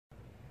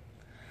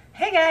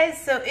Hey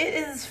guys, so it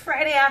is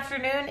Friday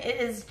afternoon, it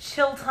is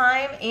chill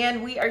time,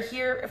 and we are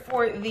here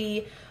for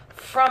the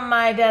From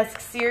My Desk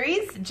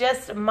series.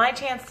 Just my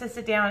chance to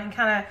sit down and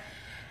kind of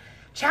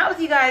chat with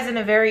you guys in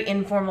a very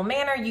informal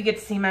manner. You get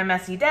to see my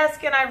messy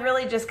desk, and I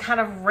really just kind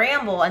of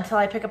ramble until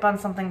I pick up on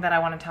something that I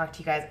want to talk to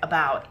you guys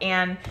about.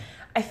 And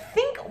I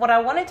think what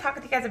I want to talk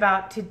with you guys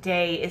about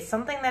today is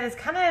something that is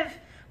kind of,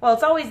 well,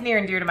 it's always near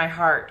and dear to my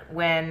heart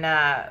when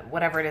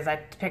whatever it is I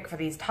pick for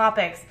these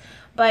topics.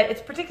 But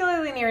it's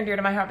particularly near and dear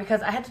to my heart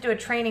because I had to do a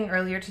training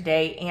earlier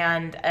today,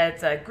 and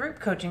it's a group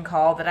coaching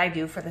call that I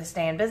do for the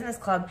Stay in Business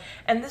Club,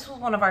 and this was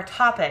one of our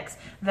topics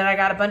that I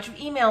got a bunch of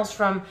emails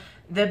from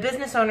the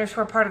business owners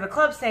who are part of the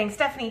club saying,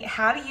 Stephanie,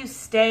 how do you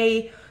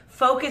stay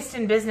focused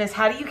in business?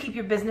 How do you keep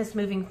your business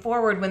moving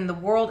forward when the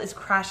world is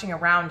crashing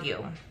around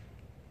you?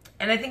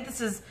 And I think this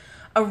is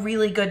a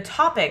really good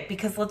topic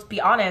because, let's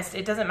be honest,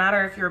 it doesn't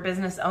matter if you're a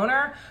business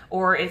owner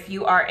or if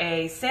you are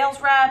a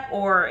sales rep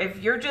or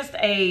if you're just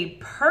a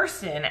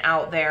person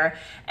out there.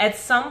 At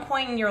some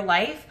point in your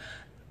life,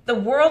 the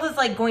world is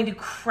like going to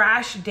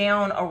crash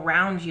down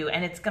around you,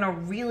 and it's gonna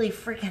really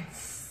freaking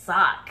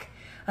suck.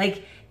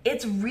 Like,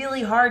 it's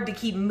really hard to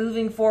keep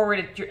moving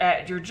forward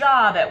at your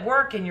job, at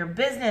work, in your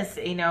business,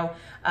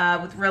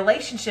 with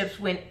relationships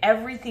when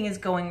everything is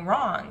going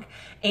wrong.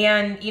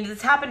 And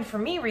this happened for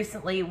me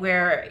recently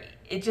where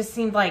it just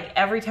seemed like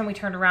every time we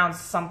turned around,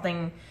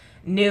 something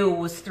new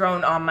was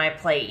thrown on my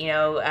plate.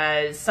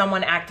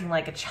 Someone acting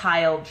like a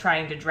child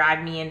trying to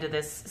drag me into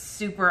this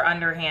super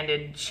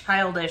underhanded,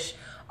 childish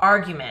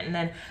argument, and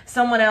then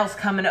someone else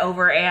coming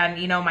over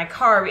and my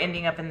car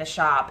ending up in the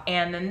shop,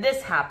 and then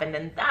this happened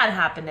and that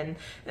happened, and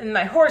then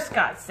my horse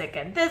got sick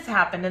and this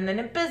happened, and then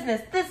in business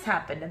this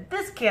happened and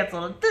this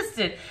canceled and this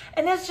did,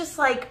 and it's just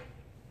like,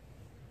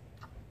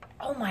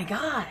 oh my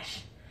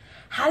gosh,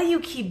 how do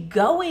you keep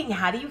going?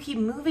 How do you keep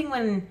moving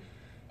when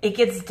it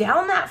gets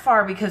down that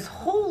far? Because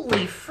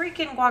holy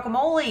freaking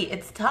guacamole,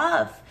 it's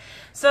tough.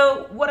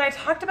 So what I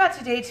talked about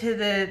today to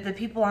the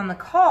people on the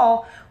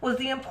call was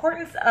the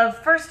importance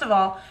of, first of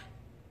all,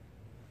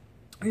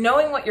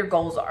 knowing what your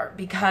goals are.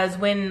 Because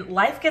when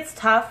life gets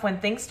tough, when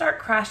things start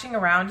crashing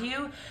around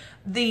you,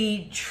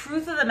 the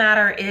truth of the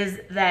matter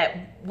is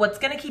that what's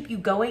going to keep you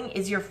going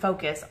is your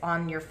focus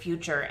on your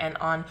future and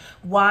on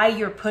why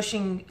you're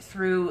pushing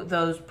through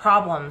those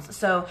problems.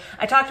 So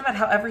I talked about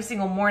how every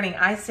single morning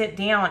I sit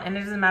down, and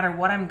it doesn't matter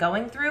what I'm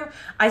going through,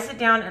 I sit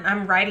down and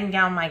I'm writing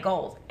down my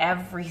goals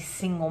every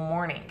single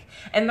morning.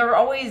 And they're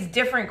always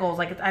different goals.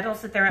 Like, I don't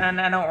sit there and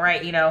I don't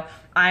write,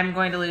 I'm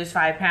going to lose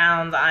 5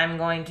 pounds, I'm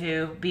going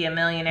to be a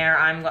millionaire,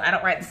 I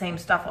don't write the same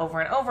stuff over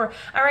and over.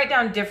 I write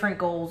down different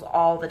goals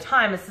all the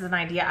time. This is an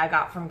idea I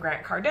got from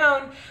Grant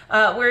Cardone,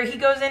 where he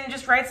goes in and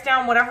just writes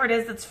down whatever it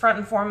is that's front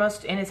and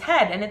foremost in his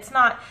head. And it's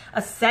not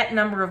a set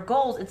number of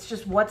goals, it's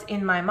just what's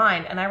in my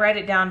mind. And I write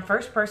it down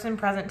first person,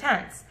 present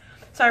tense.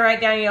 So I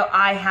write down,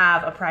 I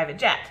have a private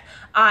jet.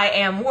 I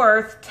am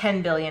worth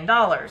 $10 billion.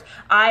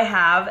 I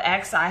have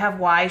X, I have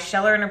Y.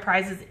 Scheller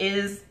Enterprises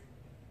is,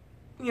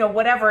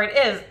 whatever it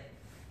is.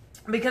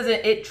 Because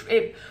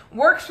it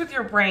works with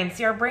your brain.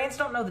 See, our brains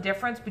don't know the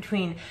difference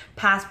between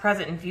past,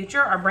 present, and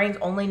future. Our brains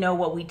only know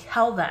what we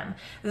tell them.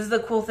 This is the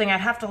cool thing. I'd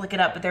have to look it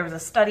up, but there was a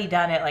study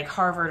done at like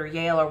Harvard or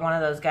Yale or one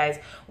of those guys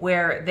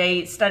where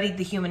they studied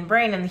the human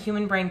brain, and the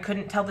human brain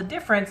couldn't tell the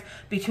difference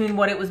between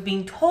what it was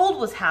being told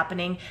was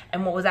happening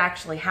and what was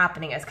actually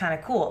happening. It's kind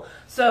of cool.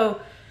 So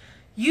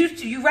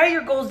you write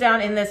your goals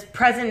down in this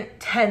present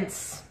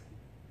tense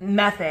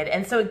method,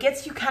 and so it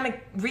gets you kind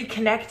of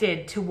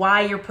reconnected to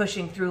why you're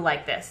pushing through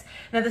like this.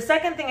 Now, the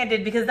second thing I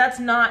did, because that's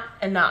not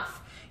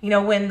enough,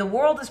 when the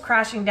world is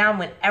crashing down,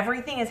 when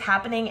everything is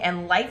happening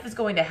and life is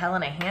going to hell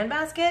in a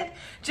handbasket,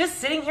 just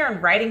sitting here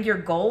and writing your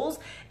goals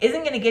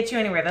isn't going to get you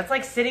anywhere. That's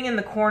like sitting in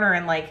the corner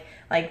and like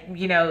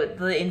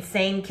the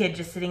insane kid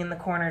just sitting in the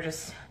corner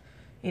just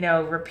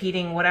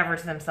repeating whatever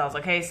to themselves.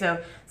 Okay,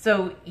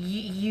 so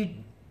you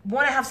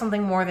want to have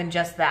something more than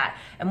just that.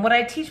 And what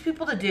I teach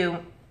people to do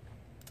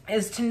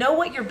is to know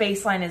what your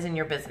baseline is in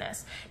your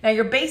business. Now,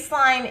 your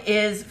baseline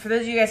is, for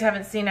those of you guys who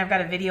haven't seen, I've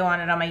got a video on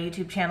it on my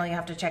YouTube channel. You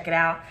have to check it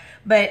out.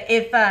 But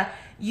if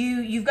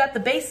you've got the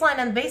baseline,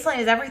 and the baseline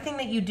is everything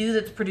that you do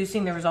that's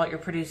producing the result you're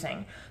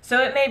producing.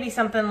 So it may be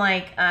something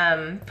like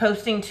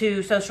posting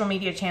to social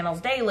media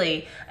channels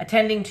daily,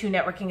 attending 2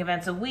 networking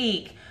events a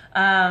week,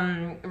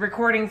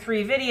 recording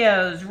 3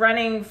 videos,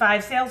 running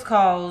 5 sales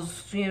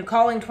calls,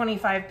 calling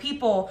 25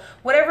 people,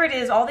 whatever it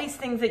is, all these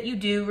things that you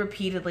do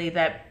repeatedly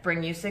that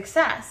bring you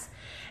success.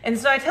 And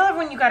so I tell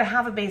everyone you got to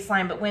have a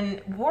baseline, but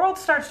when the world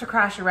starts to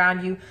crash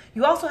around you,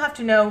 you also have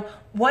to know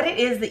what it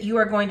is that you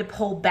are going to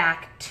pull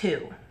back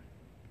to.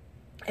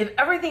 If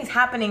everything's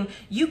happening,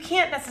 you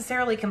can't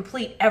necessarily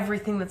complete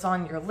everything that's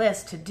on your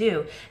list to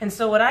do. And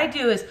so what I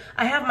do is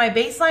I have my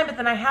baseline, but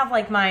then I have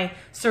like my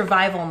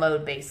survival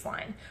mode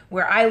baseline,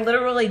 where I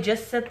literally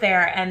just sit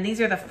there and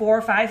these are the 4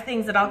 or 5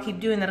 things that I'll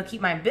keep doing that'll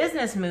keep my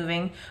business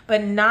moving,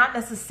 but not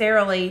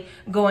necessarily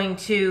going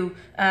to,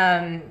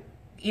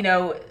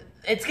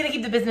 it's going to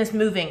keep the business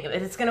moving.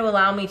 It's going to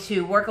allow me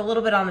to work a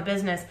little bit on the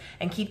business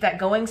and keep that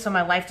going so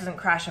my life doesn't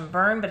crash and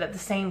burn. But at the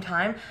same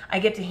time, I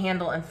get to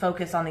handle and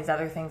focus on these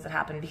other things that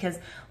happen, because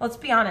let's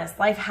be honest,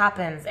 life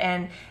happens.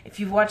 And if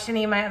you've watched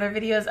any of my other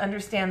videos,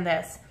 understand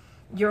this.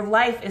 Your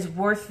life is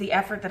worth the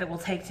effort that it will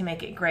take to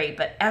make it great.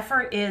 But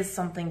effort is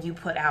something you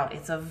put out.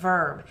 It's a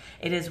verb.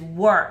 It is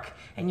work.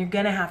 And you're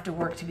going to have to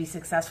work to be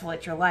successful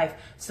at your life.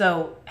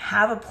 So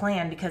have a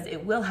plan, because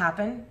it will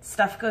happen.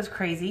 Stuff goes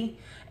crazy.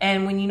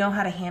 And when you know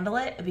how to handle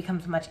it, it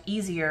becomes much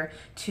easier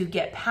to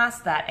get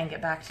past that and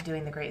get back to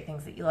doing the great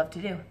things that you love to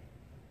do.